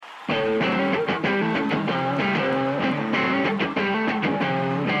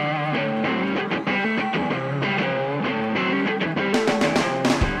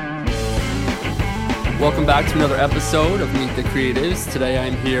Welcome back to another episode of Meet the Creatives. Today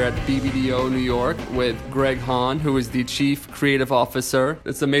I'm here at BBDO New York with Greg Hahn, who is the Chief Creative Officer.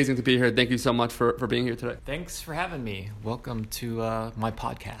 It's amazing to be here. Thank you so much for being here today. Thanks for having me. Welcome to my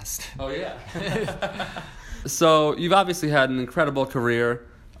podcast. Oh, yeah. So you've obviously had an incredible career.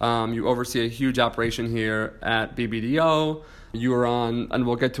 You oversee a huge operation here at BBDO. You were on, and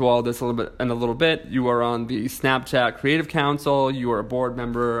we'll get to all this in a little bit. You were on the Snapchat Creative Council. You were a board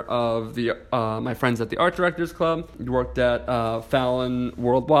member of the my friends at the Art Directors Club. You worked at Fallon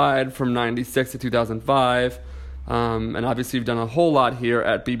Worldwide from '96 to 2005. And obviously you've done a whole lot here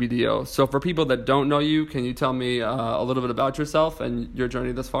at BBDO. So for people that don't know you, can you tell me a little bit about yourself and your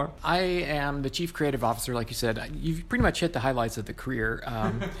journey thus far? I am the Chief Creative Officer, like you said. You've pretty much hit the highlights of the career.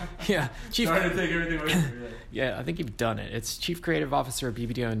 Yeah, Chief. Sorry to take everything away from you. Yeah, I think you've done it. It's Chief Creative Officer at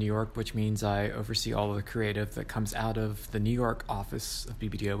BBDO in New York, which means I oversee all of the creative that comes out of the New York office of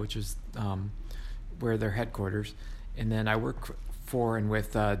BBDO, which is where their headquarters. And then I work for and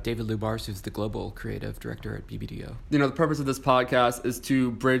with David Lubars, who's the Global Creative Director at BBDO. You know, the purpose of this podcast is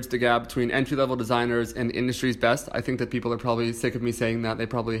to bridge the gap between entry-level designers and the industry's best. I think that people are probably sick of me saying that. They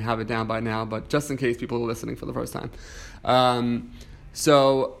probably have it down by now, but just in case people are listening for the first time.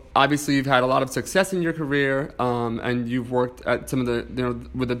 So obviously you've had a lot of success in your career, and you've worked at some of the,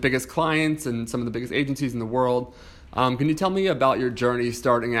 with the biggest clients and some of the biggest agencies in the world. Can you tell me about your journey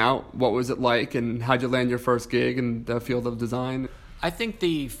starting out? What was it like, and how'd you land your first gig in the field of design? I think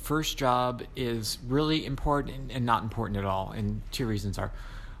the first job is really important and not important at all, and two reasons are.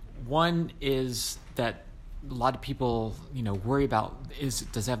 One is that a lot of people, worry about, does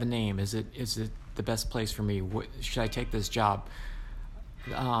it have a name? Is it the best place for me? Should I take this job?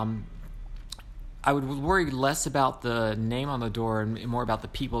 I would worry less about the name on the door and more about the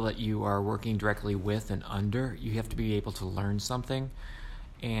people that you are working directly with and under. You have to be able to learn something.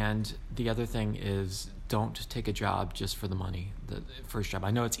 And the other thing is, don't take a job just for the money, the first job. I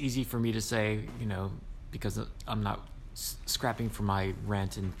know it's easy for me to say, because I'm not scrapping for my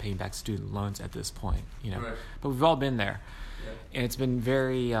rent and paying back student loans at this point, Right. But we've all been there. Yeah. And it's been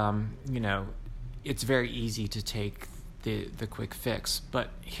very, it's very easy to take the quick fix.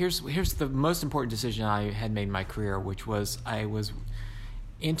 But here's the most important decision I had made in my career, which was I was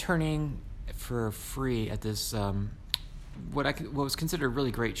interning for free at this what was considered a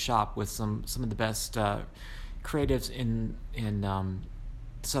really great shop with some of the best creatives in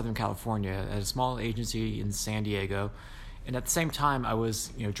Southern California at a small agency in San Diego. And at the same time I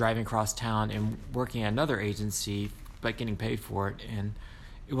was driving across town and working at another agency but getting paid for it, and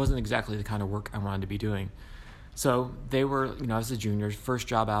it wasn't exactly the kind of work I wanted to be doing. So they were, I was a junior, first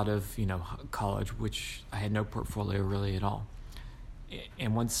job out of, college, which I had no portfolio really at all.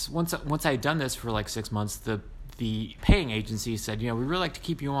 And once I had done this for like 6 months, the paying agency said, we really like to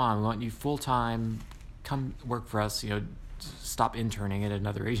keep you on. We want you full-time, come work for us, stop interning at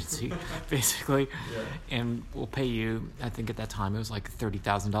another agency, basically. Yeah. And we'll pay you, I think at that time it was like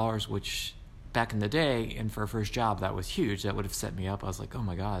 $30,000, which back in the day, and for a first job, that was huge. That would have set me up. I was like, oh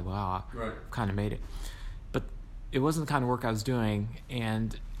my God, wow, right. Kind of made it. But it wasn't the kind of work I was doing,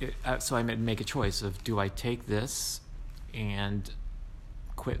 and so I had to make a choice of, do I take this and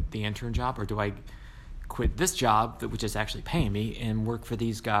quit the intern job, or do I quit this job, which is actually paying me, and work for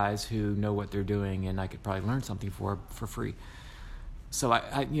these guys who know what they're doing and I could probably learn something for free. So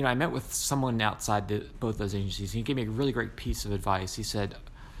I met with someone outside both those agencies, and he gave me a really great piece of advice. He said,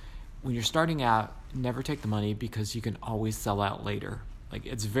 when you're starting out, never take the money, because you can always sell out later. Like,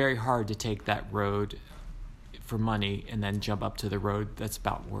 it's very hard to take that road for money and then jump up to the road that's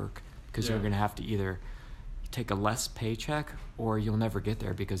about work, because you're going to have to either take a less paycheck or you'll never get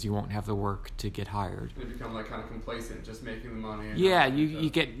there because you won't have the work to get hired. You become like kind of complacent, just making the money. And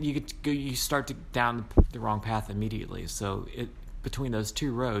you start down the wrong path immediately. So between those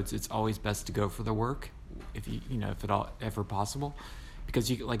two roads, it's always best to go for the work, if if at all ever possible, because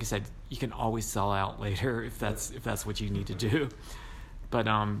like I said, you can always sell out later if that's what you need to do. But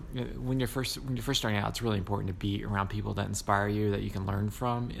when you're first starting out, it's really important to be around people that inspire you, that you can learn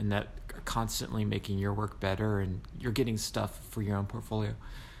from, and that are constantly making your work better, and you're getting stuff for your own portfolio.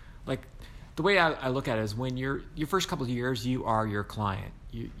 Like, the way I look at it is, when your first couple of years, you are your client.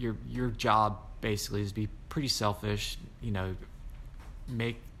 Your job basically is to be pretty selfish.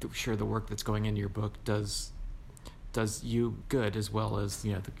 Make sure the work that's going into your book does you good, as well as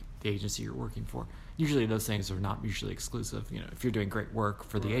the agency you're working for. Usually those things are not mutually exclusive. If you're doing great work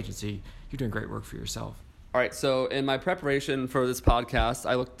for the agency, you're doing great work for yourself. All right, so in my preparation for this podcast,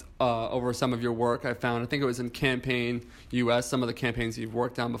 I looked over some of your work. I think it was in Campaign US, some of the campaigns you've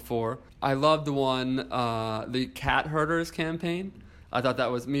worked on before. I loved the one, the Cat Herders campaign. I thought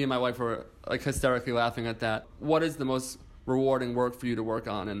that was, me and my wife were like hysterically laughing at that. What is the most rewarding work for you to work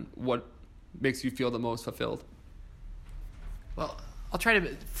on, and what makes you feel the most fulfilled? Well, I'll try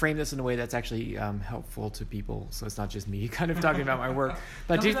to frame this in a way that's actually helpful to people, so it's not just me kind of talking about my work.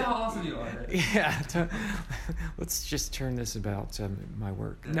 But Tell me how awesome you are. Yeah, let's just turn this about my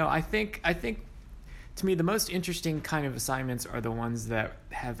work. No, I think to me the most interesting kind of assignments are the ones that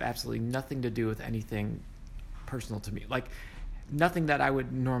have absolutely nothing to do with anything personal to me, like nothing that I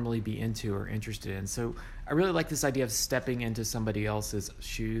would normally be into or interested in. So I really like this idea of stepping into somebody else's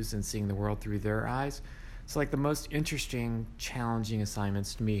shoes and seeing the world through their eyes. So like the most interesting, challenging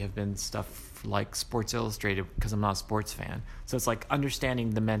assignments to me have been stuff like Sports Illustrated, because I'm not a sports fan. So it's like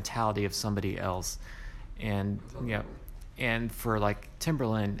understanding the mentality of somebody else. And and for like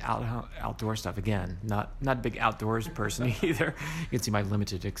Timberland outdoor stuff, again, not a big outdoors person either. You can see my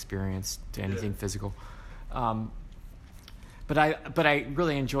limited experience to anything physical. But I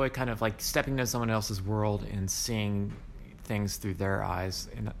really enjoy kind of like stepping into someone else's world and seeing things through their eyes.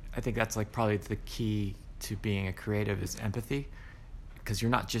 And I think that's like probably the key to being a creative is empathy, because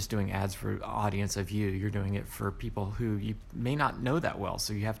you're not just doing ads for an audience of you're doing it for people who you may not know that well.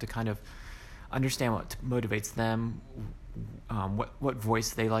 So you have to kind of understand what motivates them, what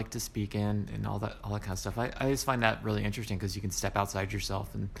voice they like to speak in, and all that kind of stuff. I just find that really interesting, because you can step outside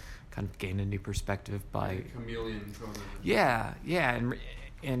yourself and kind of gain a new perspective by like chameleon program. Yeah,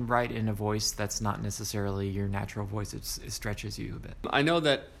 and write in a voice that's not necessarily your natural voice. It stretches you a bit. I know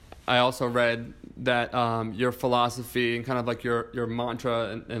that I also read that your philosophy and kind of like your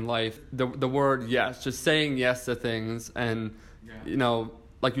mantra in life, the word yes, just saying yes to things, and you know,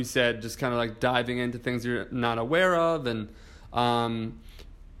 like you said, just kind of like diving into things you're not aware of. And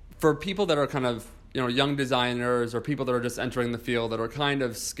for people that are kind of, you know, young designers or people that are just entering the field that are kind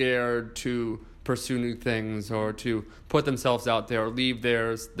of scared to pursue new things or to put themselves out there or leave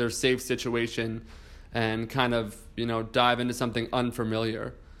their safe situation and kind of, you know, dive into something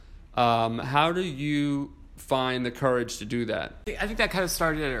unfamiliar. How do you find the courage to do that? I think that kind of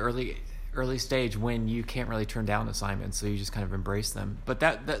started at an early stage when you can't really turn down assignments, so you just kind of embrace them. But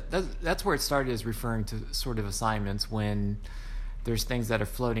that's where it started, is referring to sort of assignments when there's things that are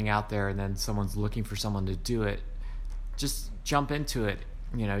floating out there and then someone's looking for someone to do it. Just jump into it.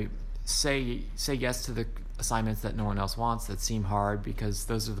 You know, say yes to the assignments that no one else wants, that seem hard, because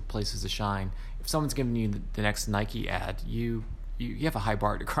those are the places to shine. If someone's giving you the next Nike ad, you have a high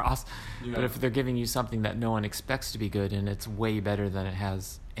bar to cross. Yeah. But if they're giving you something that no one expects to be good and it's way better than it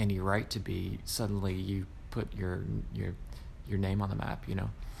has any right to be, suddenly you put your name on the map, you know.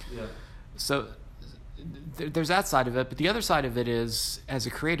 Yeah. So there's that side of it, but the other side of it is, as a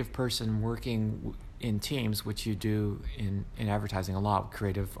creative person working in teams, which you do in advertising a lot,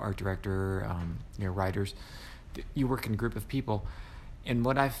 creative art director, writers, you work in a group of people. And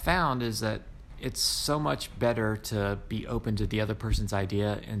what I've found is that it's so much better to be open to the other person's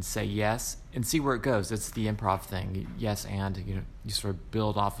idea and say yes and see where it goes. It's the improv thing. Yes, and you sort of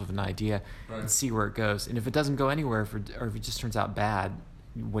build off of an idea and see where it goes. And if it doesn't go anywhere, or if it just turns out bad,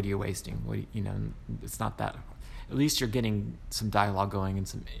 what are you wasting? It's not that. At least you're getting some dialogue going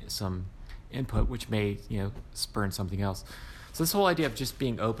and some input, which may spur something else. So this whole idea of just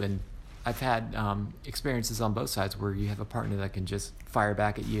being open. I've had experiences on both sides where you have a partner that can just fire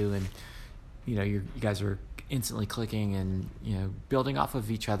back at you, and you guys are instantly clicking and building off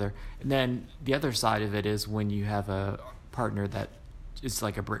of each other. And then the other side of it is when you have a partner that is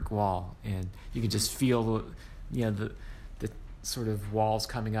like a brick wall, and you can just feel the sort of walls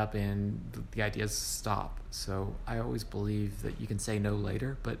coming up and the ideas stop. So I always believe that you can say no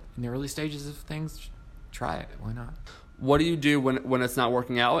later, but in the early stages of things, try it. Why not? What do you do when it's not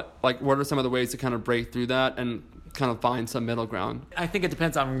working out? Like, what are some of the ways to kind of break through that and kind of find some middle ground? I think it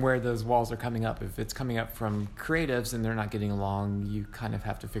depends on where those walls are coming up. If it's coming up from creatives and they're not getting along, you kind of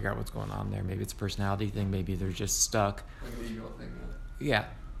have to figure out what's going on there. Maybe it's a personality thing. Maybe they're just stuck. Like the ego thing. Yeah.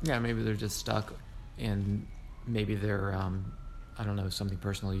 Maybe they're just stuck, and maybe they're I don't know, something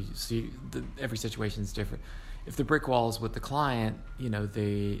personal. You see, every situation is different. If the brick wall is with the client,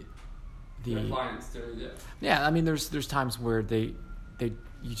 the clients too, yeah. I mean, there's times where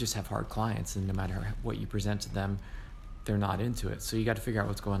you just have hard clients, and no matter what you present to them, they're not into it. So you got to figure out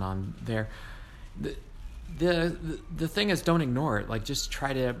what's going on there. The thing is, don't ignore it. Like, just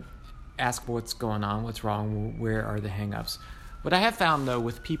try to ask what's going on, what's wrong, where are the hang-ups. What I have found, though,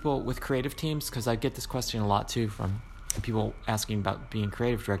 with people with creative teams, because I get this question a lot too from people asking about being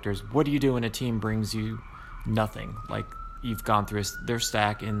creative directors, what do you do when a team brings you nothing? Like, you've gone through their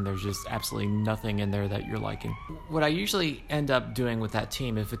stack and there's just absolutely nothing in there that you're liking. What I usually end up doing with that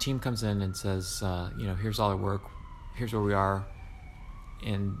team, if a team comes in and says, here's all our work, here's where we are,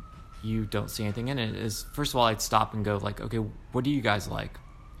 and you don't see anything in it is, first of all, I'd stop and go like, okay, what do you guys like?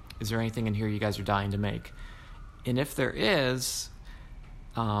 Is there anything in here you guys are dying to make? And if there is,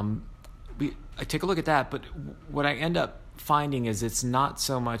 I take a look at that. But what I end up finding is it's not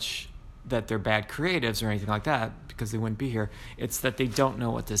so much that they're bad creatives or anything like that, because they wouldn't be here. It's that they don't know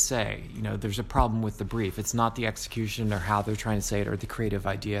what to say. There's a problem with the brief. It's not the execution or how they're trying to say it or the creative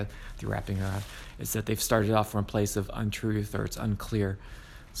idea they're wrapping around. It's that they've started off from a place of untruth or it's unclear.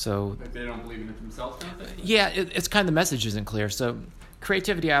 So like they don't believe in it themselves, kind of thing? Yeah, it's kind of the message isn't clear. So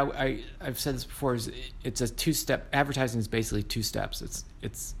creativity, I've said this before, is it's a two-step. Advertising is basically two steps.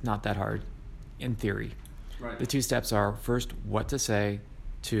 It's not that hard in theory. Right. The two steps are, first, what to say,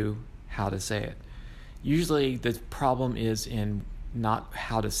 two, how to say it. Usually the problem is in not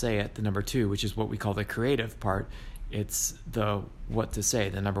how to say it, the number two, which is what we call the creative part. It's the what to say,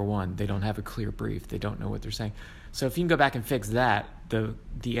 the number one. They don't have a clear brief. They don't know what they're saying. So if you can go back and fix that,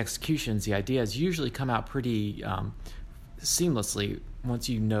 the executions, the ideas usually come out pretty seamlessly once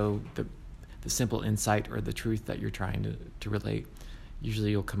you know the simple insight or the truth that you're trying to relate.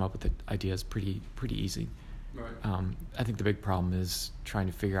 Usually you'll come up with the ideas pretty easy. Right. I think the big problem is trying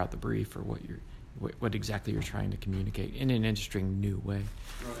to figure out the brief or what exactly you're trying to communicate in an interesting new way.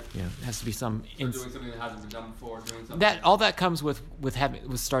 Right. It has to be some doing something that hasn't been done before. Doing something all that comes with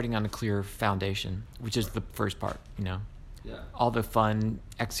starting on a clear foundation, which is the first part. Yeah. All the fun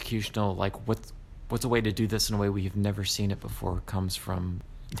executional, like what's a way to do this in a way we've never seen it before, comes from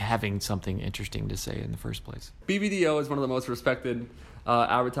having something interesting to say in the first place. BBDO is one of the most respected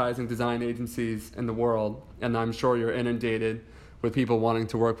advertising design agencies in the world, and I'm sure you're inundated with people wanting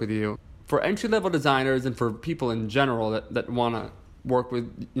to work with you. For entry-level designers and for people in general that want to work with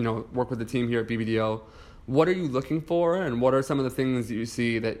the team here at BBDO, what are you looking for, and what are some of the things that you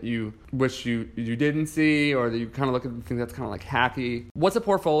see that you wish you didn't see, or that you kind of look at the thing that's kind of like hacky? What's a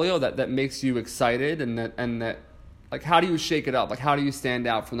portfolio that makes you excited, and that like, how do you shake it up? Like, how do you stand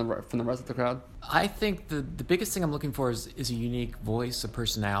out from the rest of the crowd? I think the biggest thing I'm looking for is a unique voice, a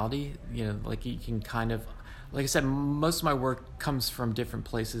personality. Like you can kind of, like I said, most of my work comes from different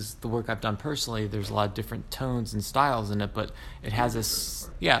places. The work I've done personally, there's a lot of different tones and styles in it, but it has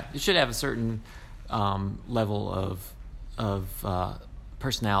it should have a certain level of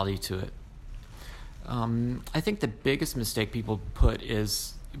personality to it. I think the biggest mistake people put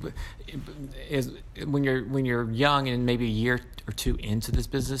is when you're young and maybe a year or two into this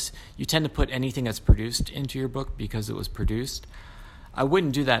business, you tend to put anything that's produced into your book because it was produced. I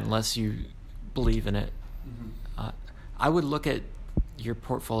wouldn't do that unless you believe in it. Mm-hmm. I would look at your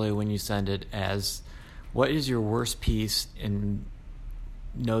portfolio when you send it as, what is your worst piece, and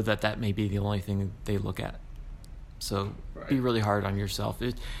know that may be the only thing they look at. So Be really hard on yourself.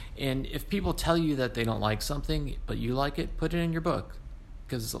 And if people tell you that they don't like something but you like it, put it in your book.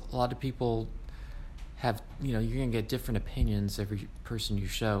 Because a lot of people have, you're going to get different opinions every person you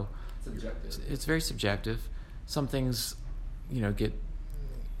show. Subjective. It's very subjective. Some things,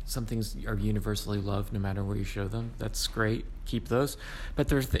 some things are universally loved no matter where you show them. That's great. Keep those.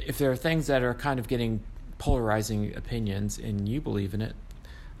 But if there are things that are kind of getting polarizing opinions and you believe in it,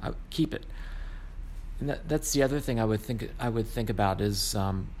 keep it. And that's the other thing I would think about is,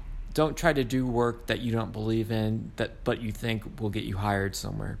 don't try to do work that you don't believe in, but you think will get you hired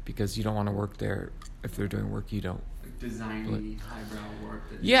somewhere, because you don't want to work there if they're doing work you don't. Like designy, highbrow work.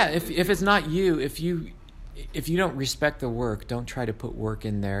 If it's not you, if you don't respect the work, don't try to put work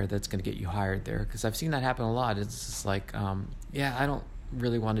in there that's going to get you hired there, because I've seen that happen a lot. It's just like, I don't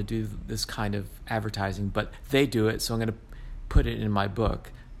really want to do this kind of advertising, but they do it, so I'm going to put it in my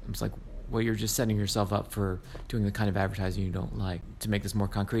book. It's like, well, you're just setting yourself up for doing the kind of advertising you don't like. To make this more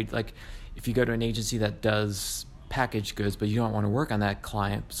concrete, like if you go to an agency that does packaged goods, but you don't want to work on that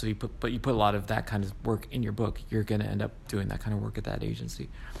client, so you put a lot of that kind of work in your book, you're going to end up doing that kind of work at that agency.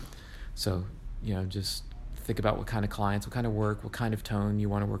 So, just think about what kind of clients, what kind of work, what kind of tone you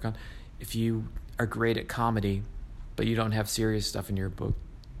want to work on. If you are great at comedy, but you don't have serious stuff in your book,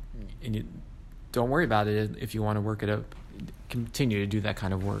 and you don't worry about it. If you want to work it up, continue to do that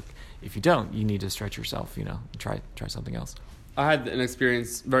kind of work. If you don't, you need to stretch yourself, and try something else. I had an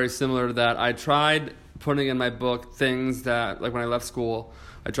experience very similar to that. I tried putting in my book things that, like when I left school,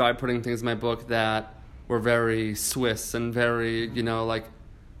 I tried putting things in my book that were very Swiss and very, like,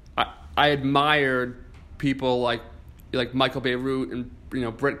 I admired people like Michael Beirut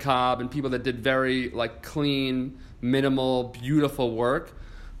and, Britt Cobb, and people that did very, like, clean, minimal, beautiful work.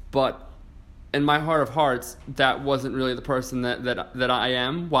 But in my heart of hearts, that wasn't really the person that I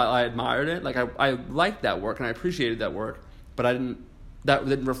am. While I admired it, like I liked that work and I appreciated that work, but that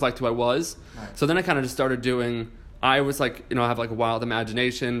didn't reflect who I was. Right. So then I kind of just started doing I was like, I have like a wild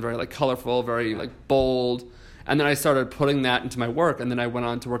imagination, very like colorful, very like bold. And then I started putting that into my work, and then I went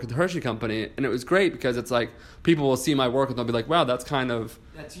on to work at the Hershey Company, and it was great because it's like people will see my work and they'll be like, wow, that's kind of...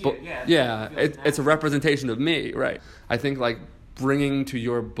 That's you, it's a representation of me, right? I think like bringing to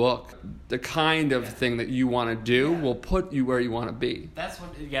your book the kind of thing that you want to do will put you where you want to be. That's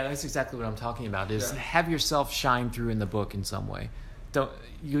exactly what I'm talking about, is have yourself shine through in the book in some way.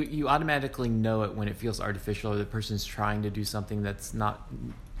 You automatically know it when it feels artificial, or the person's trying to do something that's not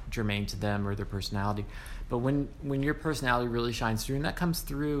germane to them or their personality. But when your personality really shines through, and that comes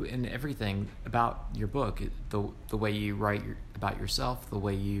through in everything about your book, the way you write about yourself, the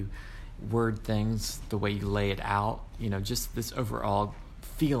way you word things, the way you lay it out, just this overall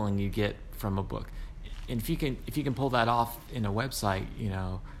feeling you get from a book. And if you can pull that off in a website,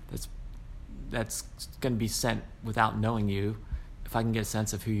 that's going to be sent without knowing you. If I can get a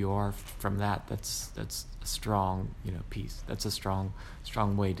sense of who you are from that, that's a strong, piece. That's a strong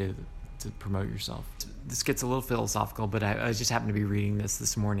way to promote yourself. This gets a little philosophical, but I just happened to be reading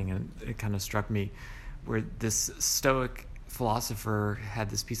this morning, and it kind of struck me, where this Stoic philosopher had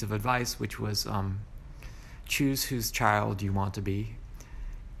this piece of advice, which was choose whose child you want to be.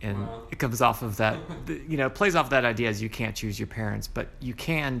 And it comes off of that, plays off that idea as you can't choose your parents, but you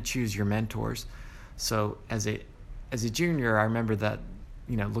can choose your mentors. So as a junior, I remember that,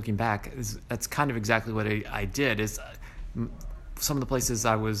 looking back, that's kind of exactly what I did. Is some of the places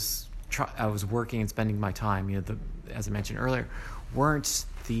I was working and spending my time, as I mentioned earlier, weren't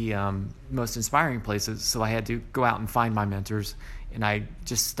the most inspiring places. So I had to go out and find my mentors, and I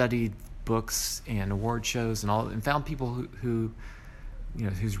just studied books and award shows and found people who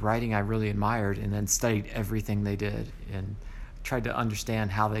whose writing I really admired, and then studied everything they did and tried to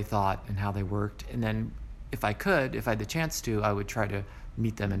understand how they thought and how they worked. And then if I had the chance to, I would try to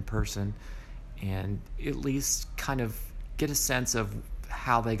meet them in person and at least kind of get a sense of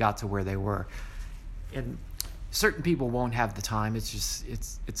how they got to where they were. And certain people won't have the time. It's just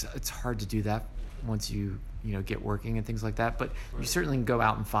it's hard to do that once you get working and things like that. But you certainly can go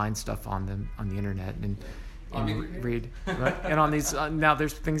out and find stuff on the internet and read. Right? And on these now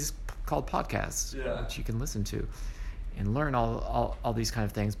there's things called podcasts which you can listen to and learn all these kind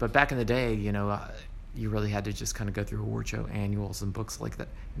of things. But back in the day, you really had to just kind of go through award show annuals and books like that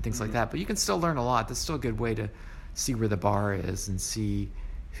and things like that. But you can still learn a lot. That's still a good way to see where the bar is and see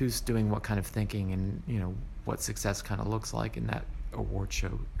who's doing what kind of thinking and what success kind of looks like in that award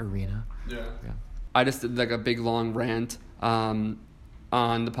show arena. Yeah. I just did like a big long rant on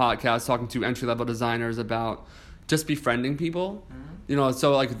the podcast talking to entry-level designers about just befriending people.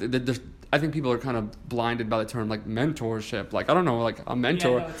 So like I think people are kind of blinded by the term like mentorship. Like, I don't know, like a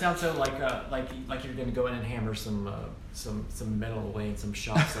mentor. Yeah, no, it sounds so like you're going to go in and hammer some metal away in some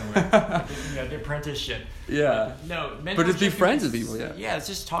shop somewhere. The apprenticeship. Yeah. No, mentorship. But just be friends with people. Yeah, it's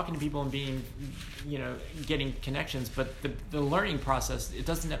just talking to people and being, getting connections. But the learning process, it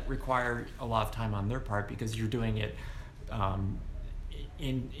doesn't require a lot of time on their part because you're doing it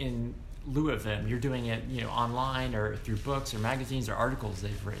in lieu of them. You're doing it, online or through books or magazines or articles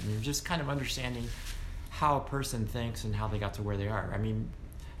they've written. You're just kind of understanding how a person thinks and how they got to where they are. I mean,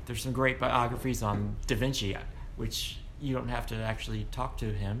 there's some great biographies on Da Vinci, which you don't have to actually talk to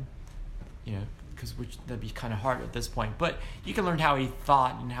him, because that'd be kind of hard at this point. But you can learn how he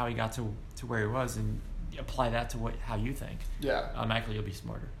thought and how he got to where he was, and apply that to how you think. Yeah. Automatically, you'll be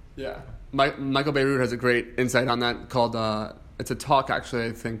smarter. Yeah. Michael Beirut has a great insight on that called. It's a talk actually,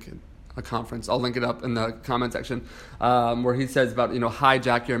 I think. A conference. I'll link it up in the comment section, where he says about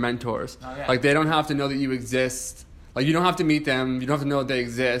hijack your mentors. Oh, yeah. Like they don't have to know that you exist. Like you don't have to meet them. You don't have to know that they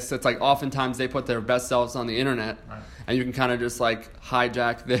exist. It's like oftentimes they put their best selves on the internet, right. And you can kind of just like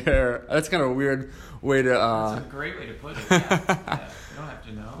hijack their. That's kind of a weird way to. That's a great way to put it. Yeah. You don't have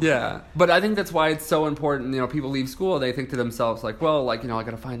to know. Yeah, but I think that's why it's so important. People leave school, they think to themselves like, well, like I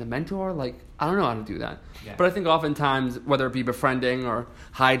got to find a mentor. Like I don't know how to do that. Yeah. But I think oftentimes, whether it be befriending or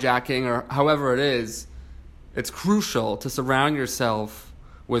hijacking or however it is, it's crucial to surround yourself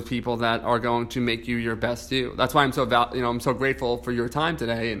with people that are going to make you your best you. That's why I'm so I'm so grateful for your time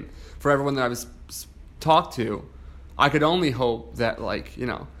today and for everyone that I've talked to. I could only hope that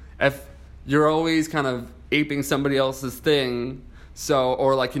if you're always kind of aping somebody else's thing,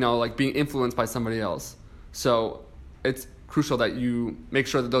 or being influenced by somebody else, so it's crucial that you make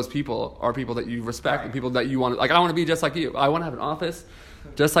sure that those people are people that you respect, right. And people that you want to, I want to be just like you. I want to have an office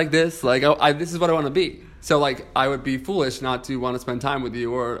just like this. This is what I want to be. So I would be foolish not to want to spend time with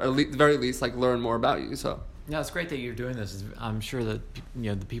you, or at the very least learn more about you. So yeah, it's great that you're doing this. I'm sure that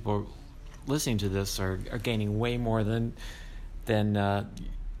the people listening to this are gaining way more than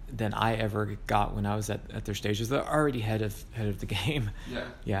than I ever got when I was at their stages. They're already head of the game. Yeah.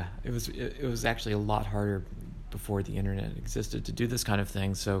 Yeah, it was actually a lot harder before the internet existed to do this kind of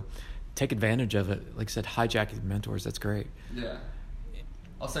thing. So take advantage of it. Like I said, hijack your mentors. That's great. Yeah.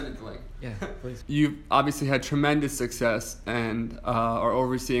 I'll send it the link. Yeah, please. You've obviously had tremendous success and are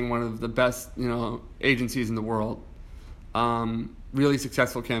overseeing one of the best, agencies in the world. Really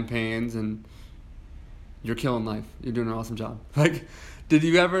successful campaigns, and you're killing life. You're doing an awesome job. Like, did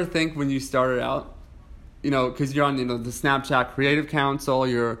you ever think when you started out, because you're on, the Snapchat Creative Council,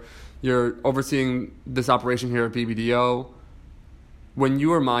 you're overseeing this operation here at BBDO. When you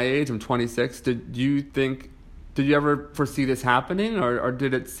were my age, I'm 26, did you ever foresee this happening, or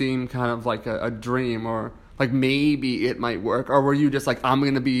did it seem kind of like a dream, or like maybe it might work, or were you just like, I'm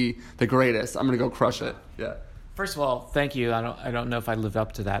going to be the greatest, I'm going to go crush it? Yeah. First of all, thank you. I don't know if I live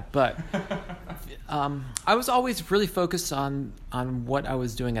up to that, but I was always really focused on what I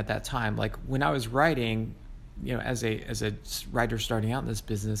was doing at that time. Like when I was writing, as a writer starting out in this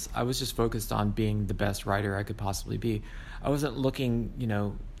business, I was just focused on being the best writer I could possibly be. I wasn't looking,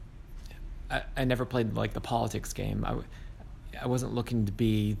 I never played like the politics game. I wasn't looking to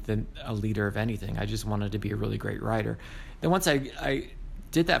be a leader of anything. I just wanted to be a really great writer. Then once I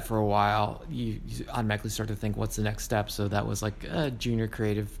did that for a while, you automatically start to think, what's the next step? So that was like a junior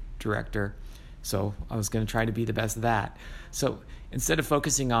creative director. So I was going to try to be the best of that. So instead of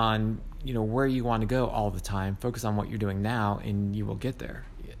focusing on, where you want to go all the time, focus on what you're doing now and you will get there,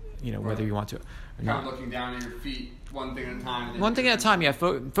 whether you want to or not. Kind of looking down at your feet, one thing at a time. One thing at a time, yeah.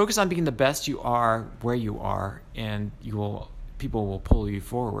 Focus on being the best you are where you are, and people will pull you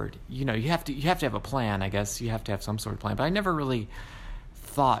forward. You have to have a plan, I guess. You have to have some sort of plan. But I never really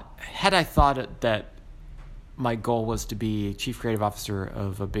had I thought that my goal was to be chief creative officer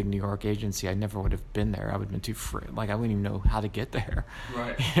of a big New York agency, I never would have been there. I would have been too free. Like I wouldn't even know how to get there.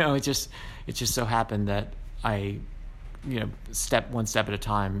 Right. It just so happened that I, one step at a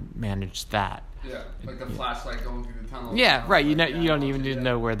time managed that. Yeah, like the flashlight going through the tunnel. Yeah, right. You don't even need to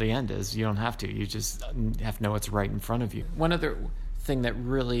know where the end is. You don't have to. You just have to know what's right in front of you. One other thing that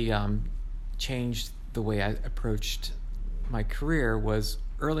really changed the way I approached my career was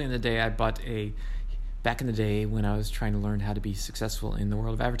early in the day. Back in the day when I was trying to learn how to be successful in the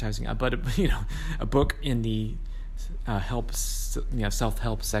world of advertising, I bought a book in the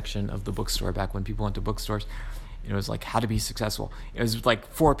self-help section of the bookstore back when people went to bookstores. It was like how to be successful. It was like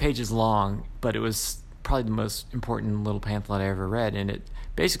 4 pages long, but it was probably the most important little pamphlet I ever read. And it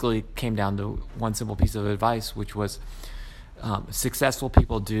basically came down to one simple piece of advice, which was successful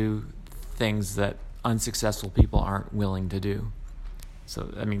people do things that unsuccessful people aren't willing to do.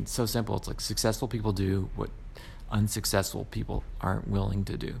 So, so simple. It's like successful people do what unsuccessful people aren't willing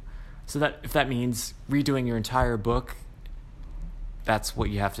to do. So that if that means redoing your entire book, that's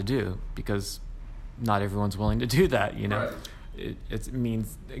what you have to do, because not everyone's willing to do that, Right. It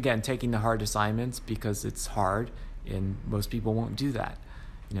means, again, taking the hard assignments because it's hard, and most people won't do that.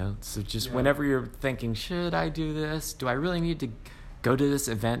 So just whenever you're thinking, should I do this? Do I really need to go to this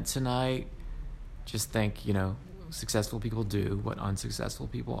event tonight? Just think, successful people do what unsuccessful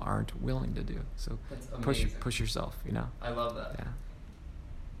people aren't willing to do. So push yourself, I love that. Yeah.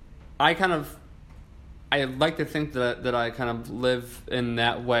 I like to think that I kind of live in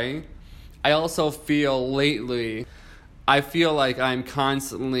that way. I also feel lately, like I'm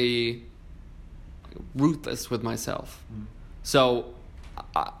constantly ruthless with myself. Mm. So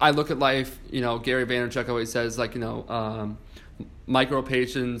I look at life, Gary Vaynerchuk always says, like, micro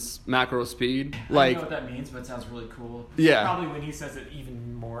patience, macro speed. Like, I don't know what that means, but it sounds really cool. Yeah. Probably when he says it,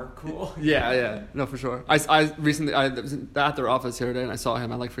 even more cool. Yeah. No, for sure. I recently was at their office here today, and I saw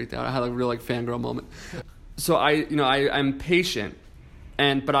him. I freaked out. I had a real fangirl moment. So I'm patient,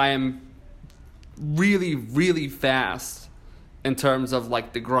 but I am really, really fast in terms of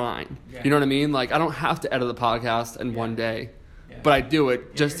the grind. Yeah. You know what I mean? Like I don't have to edit the podcast in one day. Yeah. But I do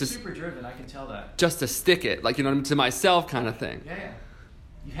it just you're super driven, I can tell that. Just to stick it, to myself kind of thing. Yeah.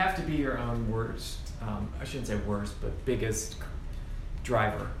 You have to be your own worst, I shouldn't say worst, but biggest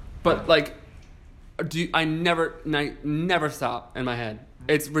driver. But I never stop in my head.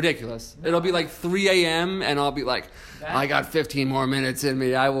 It's ridiculous. No. It'll be 3 a.m. and I'll be like, I got 15 more minutes in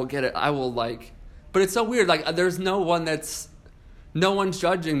me. I will get it. I will but it's so weird. There's no one's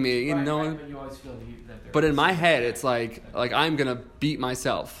judging me. Right, no right, one. But you always feel that But in my head, it's like I'm gonna beat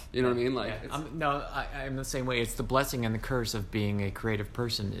myself. You know what I mean? I'm the same way. It's the blessing and the curse of being a creative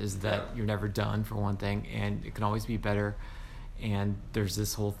person is that you're never done, for one thing, and it can always be better. and there's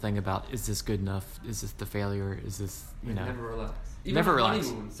this whole thing about, is this good enough? Is this the failure? Is this, you know? Never relax. Even Never on relax.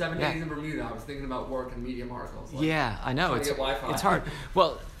 honeymoon, 7 days in Bermuda, I was thinking about work and Medium articles. Like, Yeah, I know. trying to get Wi-Fi. It's hard.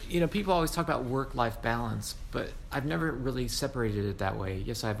 Well, you know, people always talk about work-life balance, but I've never really separated it that way.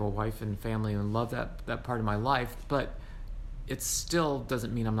 Yes, I have a wife and family and love that part of my life, but it still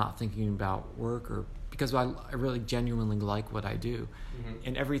doesn't mean I'm not thinking about work, or because I really genuinely like what I do. Mm-hmm.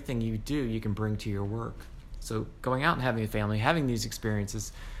 And everything you do, you can bring to your work. So going out and having a family, having these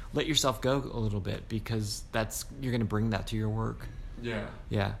experiences, let yourself go a little bit, because you're going to bring that to your work. Yeah.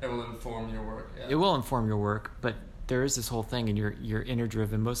 Yeah. It will inform your work. Yeah. It will inform your work, but there is this whole thing, and you're inner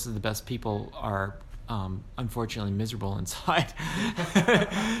driven. Most of the best people are unfortunately miserable inside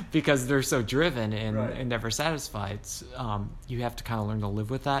because they're so driven and never satisfied. You have to kind of learn to live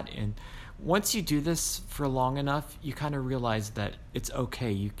with that, and once you do this for long enough, you kind of realize that it's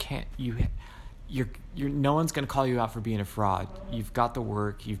okay. You're no one's going to call you out for being a fraud. You've got the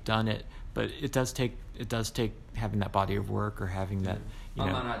work, you've done it, but it does take having that body of work, or having that. You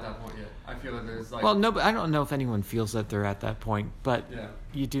know. I'm not at that point yet. I feel like there's like. Well, no, but I don't know if anyone feels that they're at that point, but Yeah.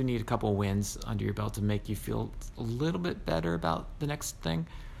 you do need a couple wins under your belt to make you feel a little bit better about the next thing.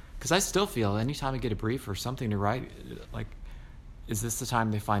 Because I still feel anytime I get a brief or something to write, like, is this the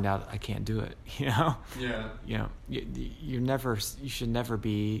time they find out I can't do it? You know. Yeah. You know, you should never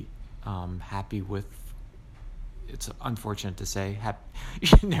be happy with. It's unfortunate to say, you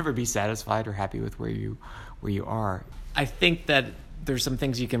should never be satisfied or happy with where you are. I think that there's some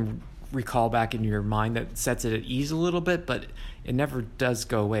things you can recall back in your mind that sets it at ease a little bit, but it never does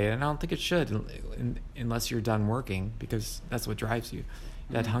go away, and I don't think it should unless you're done working, because that's what drives you.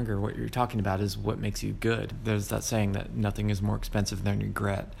 That hunger, what you're talking about, is what makes you good. There's that saying that nothing is more expensive than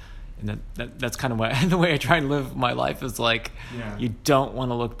regret. And that's kind of the way I try and live my life is like, you don't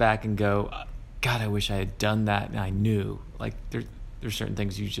want to look back and go, God, I wish I had done that and I knew. Like there's certain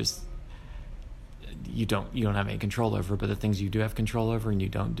things you don't have any control over, but the things you do have control over and you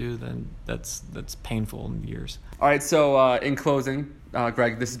don't do, then that's painful in years. All right, so in closing,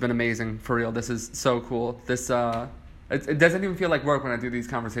 Greg, this has been amazing, for real. This is so cool. This it doesn't even feel like work when I do these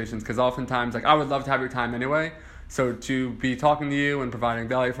conversations, because oftentimes, like, I would love to have your time anyway. So to be talking to you and providing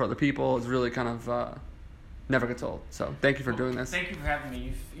value for other people is really kind of never gets old. So thank you for doing this. Thank you for having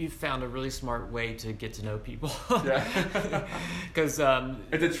me. You've found a really smart way to get to know people. Yeah. Because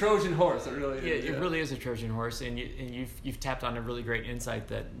it's a Trojan horse. It really is. It really is a Trojan horse, and you've tapped on a really great insight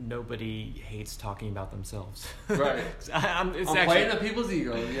that nobody hates talking about themselves. Right. I'm playing to people's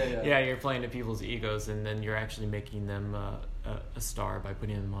egos. Yeah, you're playing to people's egos, and then you're actually making them a star by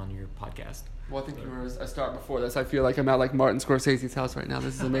putting them on your podcast. Well, I think you were a star before this. I feel like I'm at like Martin Scorsese's house right now.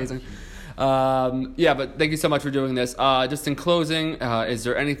 This is amazing. But thank you so much for doing this. Just in closing, is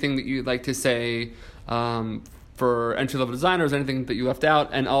there anything that you'd like to say for entry-level designers, anything that you left out?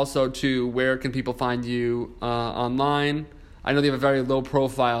 And also, where can people find you online? I know you have a very low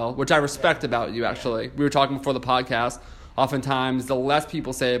profile, which I respect about you, actually. We were talking before the podcast. Oftentimes, the less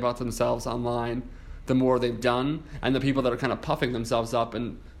people say about themselves online, the more they've done. And the people that are kind of puffing themselves up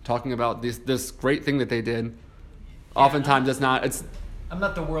and talking about this great thing that they did, oftentimes I'm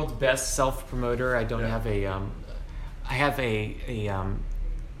not the world's best self-promoter. I don't have I have a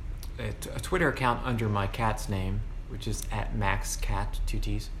Twitter account under my cat's name, which is @MaxCat, 2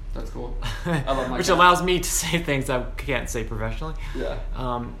 T's. That's cool. I love my which cat. allows me to say things I can't say professionally. Yeah.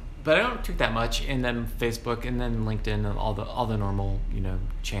 But I don't tweet that much, and then Facebook, and then LinkedIn, and all the normal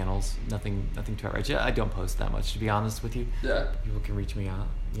channels. Nothing too outrageous. I don't post that much, to be honest with you. Yeah. People can reach me out,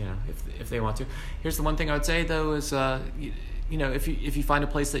 if they want to. Here's the one thing I would say though is, if you find a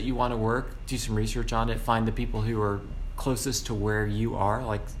place that you want to work, do some research on it. Find the people who are closest to where you are.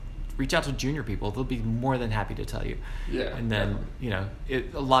 Like, reach out to junior people. They'll be more than happy to tell you. Yeah. And then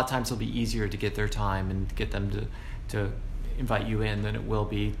a lot of times it'll be easier to get their time and to get them to invite you in than it will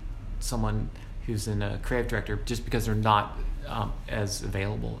be someone who's in a creative director, just because they're not as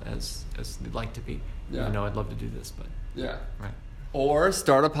available as they'd like to be. Yeah. Even though I'd love to do this, but yeah. Right. Or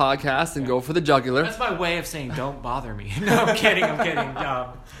start a podcast and go for the jugular. That's my way of saying don't bother me. No, I'm kidding.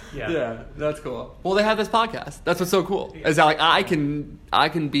 Yeah, that's cool. Well, they have this podcast. That's what's so cool. Is that, like, I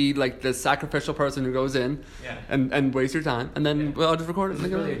can be like the sacrificial person who goes in and waste your time, and then I'll just record it. It's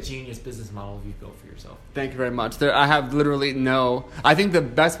really a genius business model you've built for yourself. Thank you very much. I have literally I think the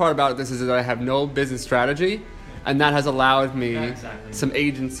best part about this is that I have no business strategy. And that has allowed me some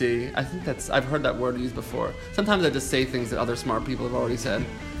agency. I think I've heard that word used before. Sometimes I just say things that other smart people have already said.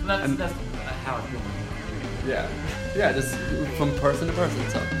 That's how I feel. Yeah, just from person to person.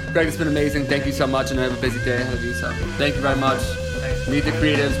 So, Greg, it's been amazing. Thank you so much, and I have a busy day ahead of you. So, thank you very much. Meet the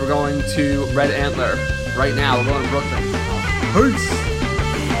Creatives. We're going to Red Antler right now. We're going to Brooklyn. Peace.